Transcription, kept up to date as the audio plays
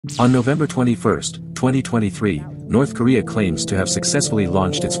On November 21, 2023, North Korea claims to have successfully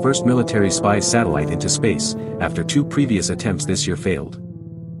launched its first military spy satellite into space, after 2 previous attempts this year failed.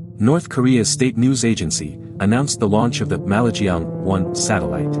 North Korea's state news agency announced the launch of the Malachyeong-1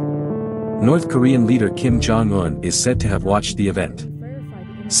 satellite. North Korean leader Kim Jong Un is said to have watched the event.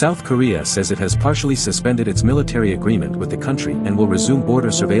 South Korea says it has partially suspended its military agreement with the country and will resume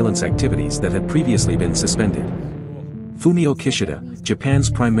border surveillance activities that had previously been suspended. Fumio Kishida,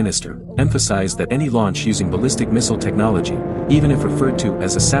 Japan's prime minister, emphasized that any launch using ballistic missile technology, even if referred to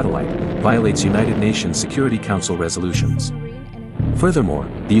as a satellite, violates United Nations Security Council resolutions. Furthermore,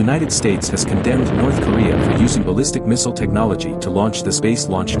 the United States has condemned North Korea for using ballistic missile technology to launch the space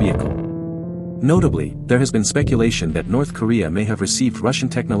launch vehicle. Notably, there has been speculation that North Korea may have received Russian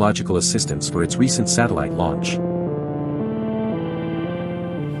technological assistance for its recent satellite launch.